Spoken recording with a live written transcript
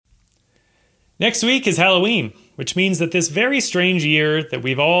Next week is Halloween, which means that this very strange year that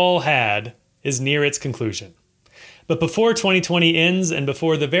we've all had is near its conclusion. But before 2020 ends and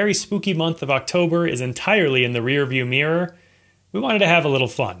before the very spooky month of October is entirely in the rearview mirror, we wanted to have a little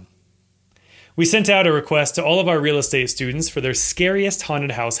fun. We sent out a request to all of our real estate students for their scariest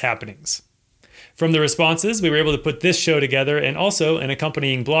haunted house happenings. From the responses, we were able to put this show together and also an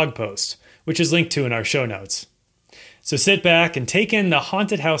accompanying blog post, which is linked to in our show notes. So sit back and take in the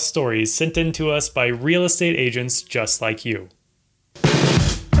haunted house stories sent in to us by real estate agents just like you.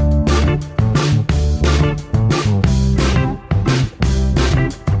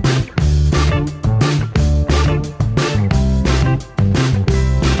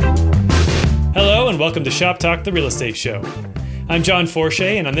 Hello and welcome to Shop Talk, the Real Estate Show. I'm John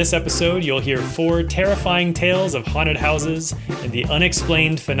Forshey, and on this episode, you'll hear 4 terrifying tales of haunted houses and the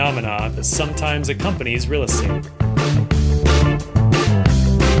unexplained phenomena that sometimes accompanies real estate.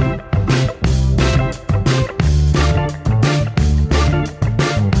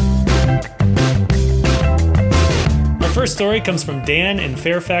 Our first story comes from Dan in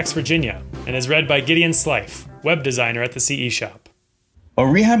Fairfax, Virginia, and is read by Gideon Slife, web designer at the CE Shop. While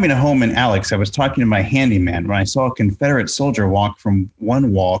rehabbing a home in Alex, I was talking to my handyman when I saw a Confederate soldier walk from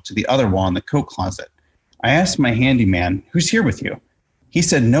one wall to the other wall in the coat closet. I asked my handyman, "Who's here with you?" He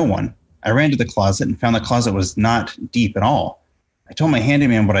said, "No one." I ran to the closet and found the closet was not deep at all. I told my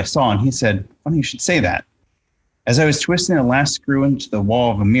handyman what I saw, and he said, "Funny you should say that." As I was twisting a last screw into the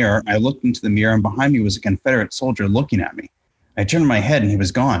wall of a mirror, I looked into the mirror, and behind me was a Confederate soldier looking at me. I turned my head, and he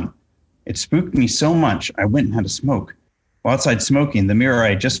was gone. It spooked me so much, I went and had a smoke. While outside smoking, the mirror I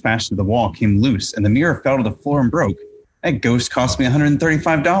had just fastened to the wall came loose, and the mirror fell to the floor and broke. That ghost cost me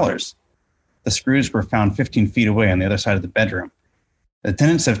 $135. The screws were found 15 feet away on the other side of the bedroom. The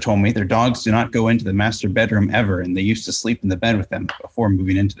tenants have told me their dogs do not go into the master bedroom ever, and they used to sleep in the bed with them before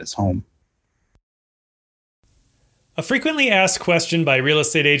moving into this home. A frequently asked question by real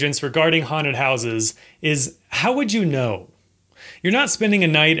estate agents regarding haunted houses is, how would you know? You're not spending a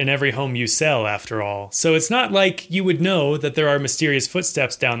night in every home you sell, after all, so it's not like you would know that there are mysterious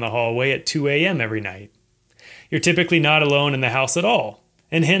footsteps down the hallway at 2 a.m. every night. You're typically not alone in the house at all,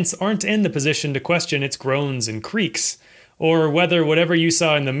 and hence aren't in the position to question its groans and creaks, or whether whatever you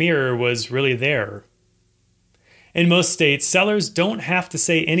saw in the mirror was really there. In most states, sellers don't have to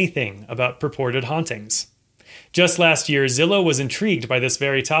say anything about purported hauntings. Just last year, Zillow was intrigued by this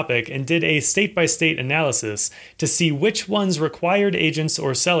very topic and did a state-by-state analysis to see which ones required agents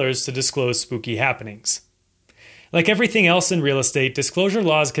or sellers to disclose spooky happenings. Like everything else in real estate, disclosure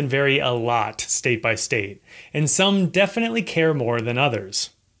laws can vary a lot state by state, and some definitely care more than others.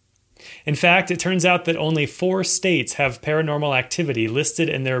 In fact, it turns out that only 4 states have paranormal activity listed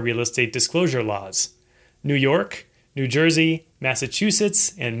in their real estate disclosure laws: New York, New Jersey,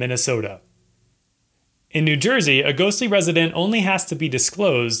 Massachusetts, and Minnesota. In New Jersey, a ghostly resident only has to be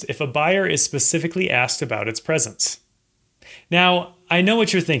disclosed if a buyer is specifically asked about its presence. Now, I know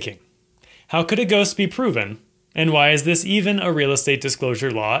what you're thinking. How could a ghost be proven, and why is this even a real estate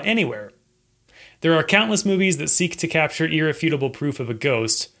disclosure law anywhere? There are countless movies that seek to capture irrefutable proof of a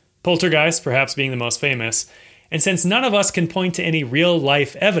ghost, Poltergeist perhaps being the most famous, and since none of us can point to any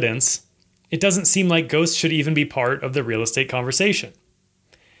real-life evidence, it doesn't seem like ghosts should even be part of the real estate conversation.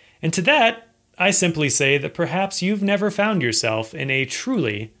 And to that, I simply say that perhaps you've never found yourself in a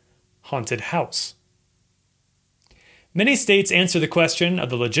truly haunted house. Many states answer the question of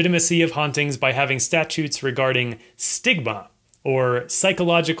the legitimacy of hauntings by having statutes regarding stigma or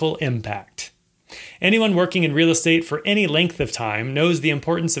psychological impact. Anyone working in real estate for any length of time knows the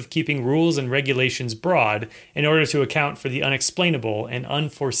importance of keeping rules and regulations broad in order to account for the unexplainable and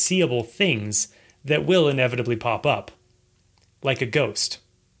unforeseeable things that will inevitably pop up, like a ghost.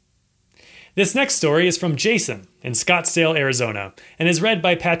 This next story is from Jason in Scottsdale, Arizona, and is read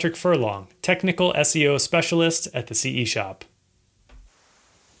by Patrick Furlong, technical SEO specialist at the CE Shop.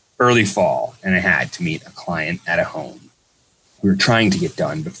 Early fall, and I had to meet a client at a home. We were trying to get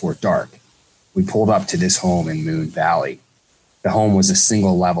done before dark. We pulled up to this home in Moon Valley. The home was a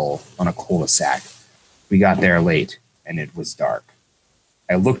single level on a cul-de-sac. We got there late, and it was dark.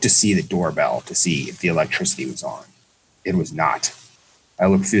 I looked to see the doorbell to see if the electricity was on. It was not. I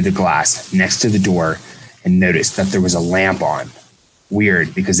looked through the glass next to the door and noticed that there was a lamp on.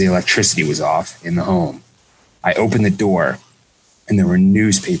 Weird, because the electricity was off in the home. I opened the door, and there were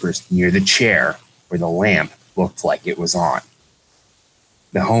newspapers near the chair where the lamp looked like it was on.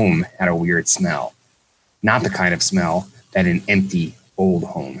 The home had a weird smell, not the kind of smell that an empty, old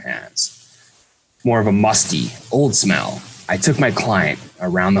home has. More of a musty, old smell. I took my client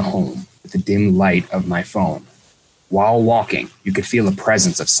around the home with the dim light of my phone. While walking, you could feel the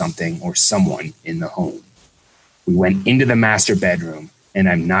presence of something or someone in the home. We went into the master bedroom, and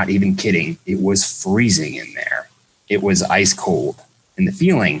I'm not even kidding, it was freezing in there. It was ice cold, and the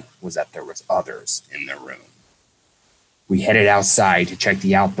feeling was that there was others in the room. We headed outside to check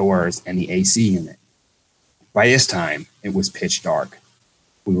the outdoors and the AC unit. By this time, it was pitch dark.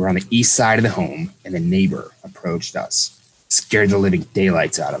 We were on the east side of the home, and a neighbor approached us, scared the living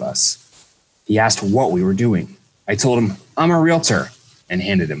daylights out of us. He asked what we were doing. I told him, I'm a realtor, and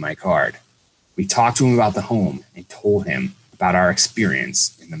handed him my card. We talked to him about the home and told him about our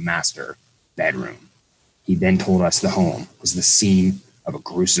experience in the master bedroom. He then told us the home was the scene of a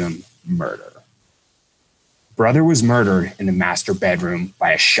gruesome murder. Brother was murdered in the master bedroom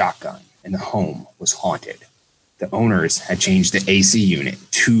by a shotgun, and the home was haunted. The owners had changed the AC unit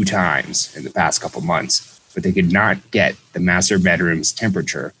 2 times in the past couple months, but they could not get the master bedroom's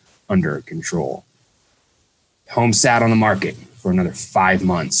temperature under control. The home sat on the market for another 5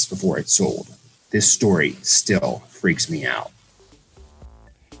 months before it sold. This story still freaks me out.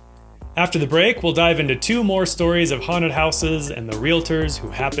 After the break, we'll dive into 2 more stories of haunted houses and the realtors who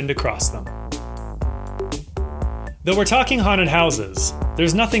happened across them. Though we're talking haunted houses,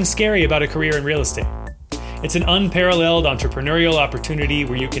 there's nothing scary about a career in real estate. It's an unparalleled entrepreneurial opportunity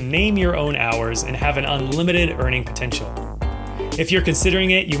where you can name your own hours and have an unlimited earning potential. If you're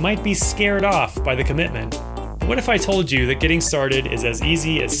considering it, you might be scared off by the commitment. But what if I told you that getting started is as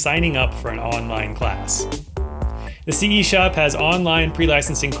easy as signing up for an online class? The CE Shop has online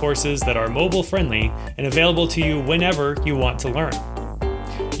pre-licensing courses that are mobile-friendly and available to you whenever you want to learn.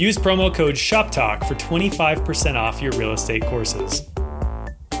 Use promo code SHOPTALK for 25% off your real estate courses.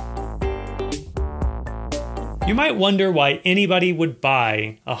 You might wonder why anybody would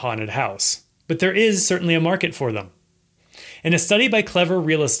buy a haunted house, but there is certainly a market for them. In a study by Clever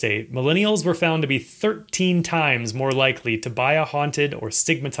Real Estate, millennials were found to be 13 times more likely to buy a haunted or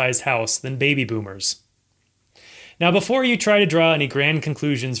stigmatized house than baby boomers. Now, before you try to draw any grand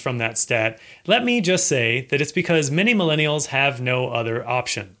conclusions from that stat, let me just say that it's because many millennials have no other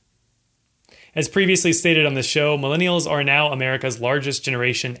option. As previously stated on the show, millennials are now America's largest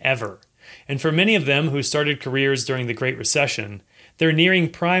generation ever. And for many of them who started careers during the Great Recession, they're nearing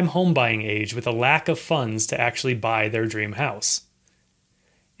prime home buying age with a lack of funds to actually buy their dream house.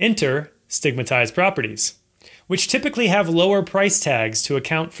 Enter stigmatized properties, which typically have lower price tags to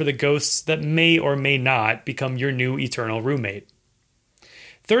account for the ghosts that may or may not become your new eternal roommate.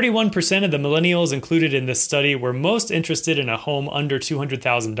 31% of the millennials included in this study were most interested in a home under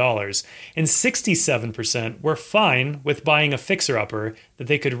 $200,000, and 67% were fine with buying a fixer-upper that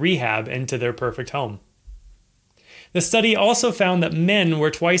they could rehab into their perfect home. The study also found that men were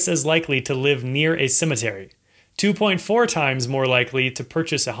twice as likely to live near a cemetery, 2.4 times more likely to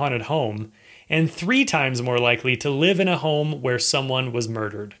purchase a haunted home, and 3 times more likely to live in a home where someone was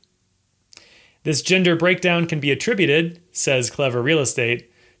murdered. This gender breakdown can be attributed, says Clever Real Estate,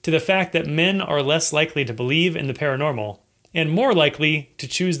 to the fact that men are less likely to believe in the paranormal and more likely to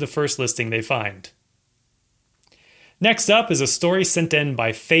choose the first listing they find. Next up is a story sent in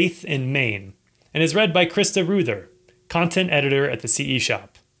by Faith in Maine and is read by Krista Ruther, content editor at the CE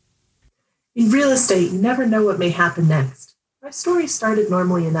Shop. In real estate, you never know what may happen next. My story started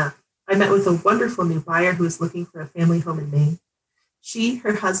normally enough. I met with a wonderful new buyer who was looking for a family home in Maine. She,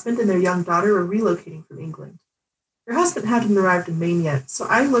 her husband, and their young daughter were relocating from England. Her husband hadn't arrived in Maine yet, so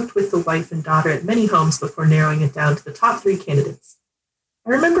I looked with the wife and daughter at many homes before narrowing it down to the top 3 candidates. I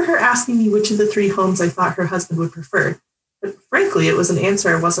remember her asking me which of the 3 homes I thought her husband would prefer, but frankly, it was an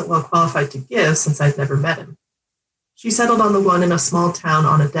answer I wasn't well qualified to give since I'd never met him. She settled on the one in a small town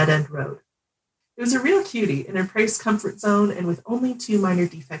on a dead-end road. It was a real cutie in her price comfort zone and with only 2 minor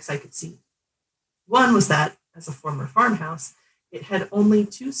defects I could see. One was that, as a former farmhouse, it had only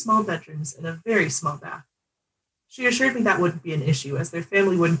 2 small bedrooms and a very small bath. She assured me that wouldn't be an issue, as their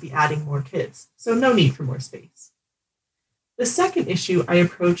family wouldn't be adding more kids, so no need for more space. The second issue I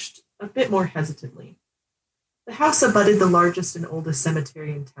approached a bit more hesitantly. The house abutted the largest and oldest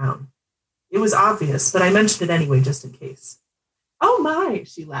cemetery in town. It was obvious, but I mentioned it anyway just in case. "Oh my,"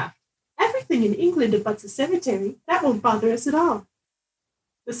 she laughed. "Everything in England abuts a cemetery. That won't bother us at all."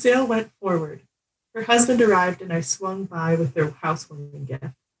 The sale went forward. Her husband arrived and I swung by with their housewarming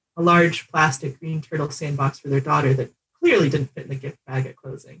gift, a large plastic green turtle sandbox for their daughter that clearly didn't fit in the gift bag at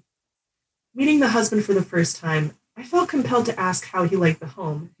closing. Meeting the husband for the first time, I felt compelled to ask how he liked the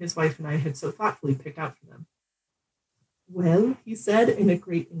home his wife and I had so thoughtfully picked out for them. "Well," he said in a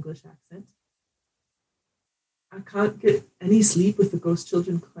great English accent, "I can't get any sleep with the ghost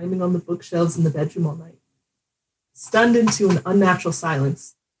children climbing on the bookshelves in the bedroom all night." Stunned into an unnatural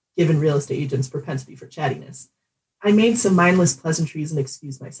silence, given real estate agents' propensity for chattiness, I made some mindless pleasantries and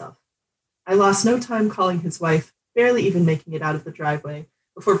excused myself. I lost no time calling his wife, barely even making it out of the driveway,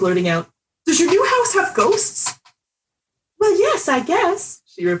 before blurting out, "Does your new house have ghosts?" "Well, yes, I guess,"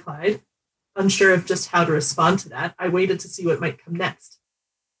 she replied. Unsure of just how to respond to that, I waited to see what might come next.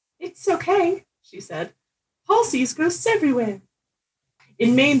 "It's okay," she said. "Paul sees ghosts everywhere."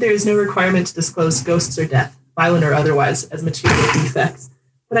 In Maine, there is no requirement to disclose ghosts or death, violent or otherwise, as material defects.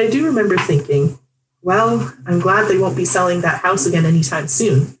 But I do remember thinking, well, I'm glad they won't be selling that house again anytime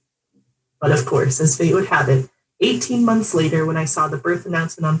soon. But of course, as fate would have it, 18 months later when I saw the birth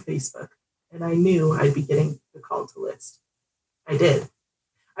announcement on Facebook, and I knew I'd be getting the call to list. I did.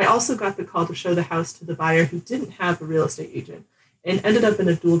 I also got the call to show the house to the buyer who didn't have a real estate agent and ended up in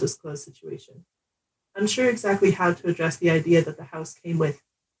a dual disclosed situation. Unsure exactly how to address the idea that the house came with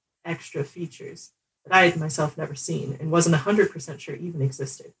extra features that I had myself never seen and wasn't 100% sure even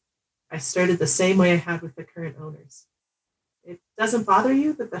existed. I started the same way I had with the current owners. "It doesn't bother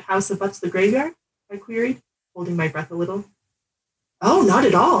you that the house abuts the graveyard?" I queried, holding my breath a little. "Oh, not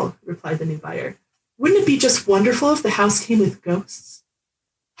at all," replied the new buyer. "Wouldn't it be just wonderful if the house came with ghosts?"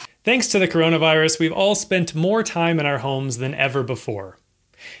 Thanks to the coronavirus, we've all spent more time in our homes than ever before.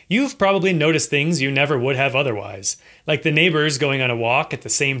 You've probably noticed things you never would have otherwise, like the neighbors going on a walk at the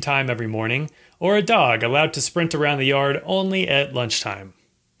same time every morning, or a dog allowed to sprint around the yard only at lunchtime.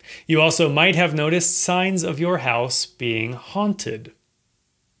 You also might have noticed signs of your house being haunted.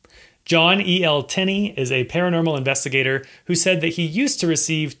 John E.L. Tenney is a paranormal investigator who said that he used to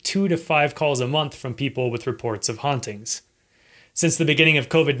receive 2 to 5 calls a month from people with reports of hauntings. Since the beginning of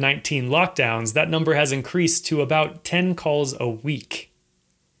COVID-19 lockdowns, that number has increased to about 10 calls a week.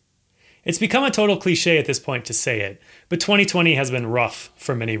 It's become a total cliche at this point to say it, but 2020 has been rough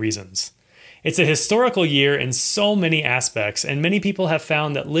for many reasons. It's a historical year in so many aspects, and many people have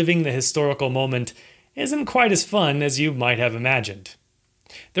found that living the historical moment isn't quite as fun as you might have imagined.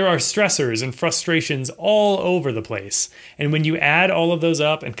 There are stressors and frustrations all over the place, and when you add all of those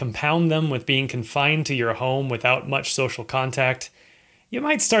up and compound them with being confined to your home without much social contact, you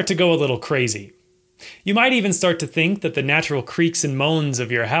might start to go a little crazy. You might even start to think that the natural creaks and moans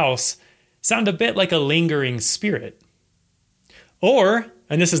of your house sound a bit like a lingering spirit. Or,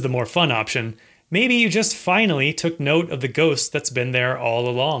 and this is the more fun option, maybe you just finally took note of the ghost that's been there all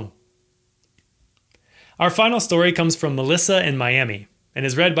along. Our final story comes from Melissa in Miami and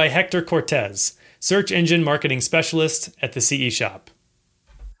is read by Hector Cortez, search engine marketing specialist at the CE Shop.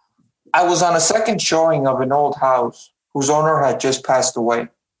 I was on a second showing of an old house whose owner had just passed away.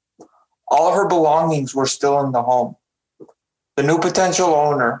 All of her belongings were still in the home. The new potential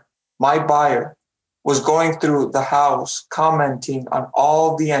owner, my buyer, was going through the house commenting on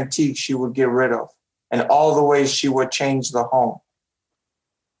all the antiques she would get rid of and all the ways she would change the home.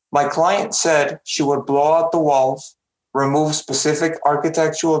 My client said she would blow out the walls, remove specific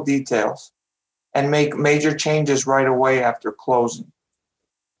architectural details, and make major changes right away after closing.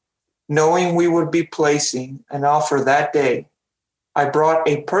 Knowing we would be placing an offer that day, I brought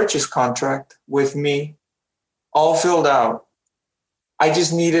a purchase contract with me, all filled out. I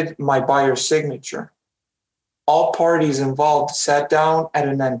just needed my buyer's signature. All parties involved sat down at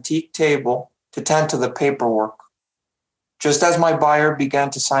an antique table to tend to the paperwork. Just as my buyer began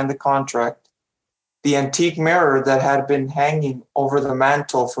to sign the contract, the antique mirror that had been hanging over the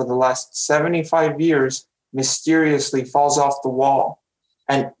mantle for the last 75 years mysteriously falls off the wall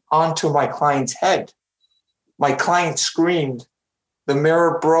and onto my client's head. My client screamed. The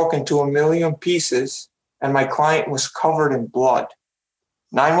mirror broke into a million pieces, and my client was covered in blood.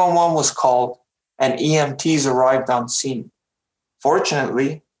 911 was called, and EMTs arrived on scene.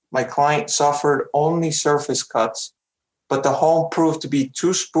 Fortunately, my client suffered only surface cuts, but the home proved to be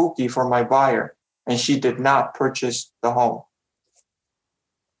too spooky for my buyer, and she did not purchase the home.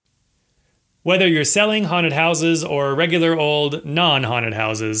 Whether you're selling haunted houses or regular old non-haunted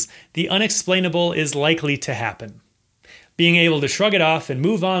houses, the unexplainable is likely to happen. Being able to shrug it off and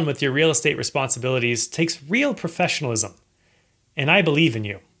move on with your real estate responsibilities takes real professionalism. And I believe in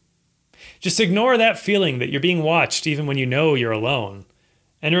you. Just ignore that feeling that you're being watched even when you know you're alone.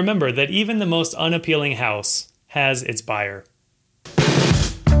 And remember that even the most unappealing house has its buyer.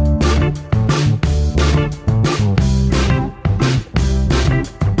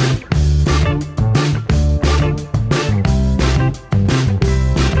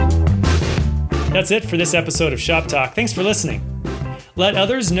 That's it for this episode of Shop Talk. Thanks for listening. Let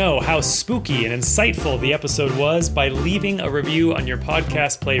others know how spooky and insightful the episode was by leaving a review on your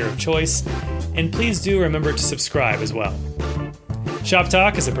podcast player of choice, and please do remember to subscribe as well. Shop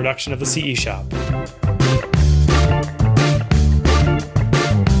Talk is a production of the CE Shop.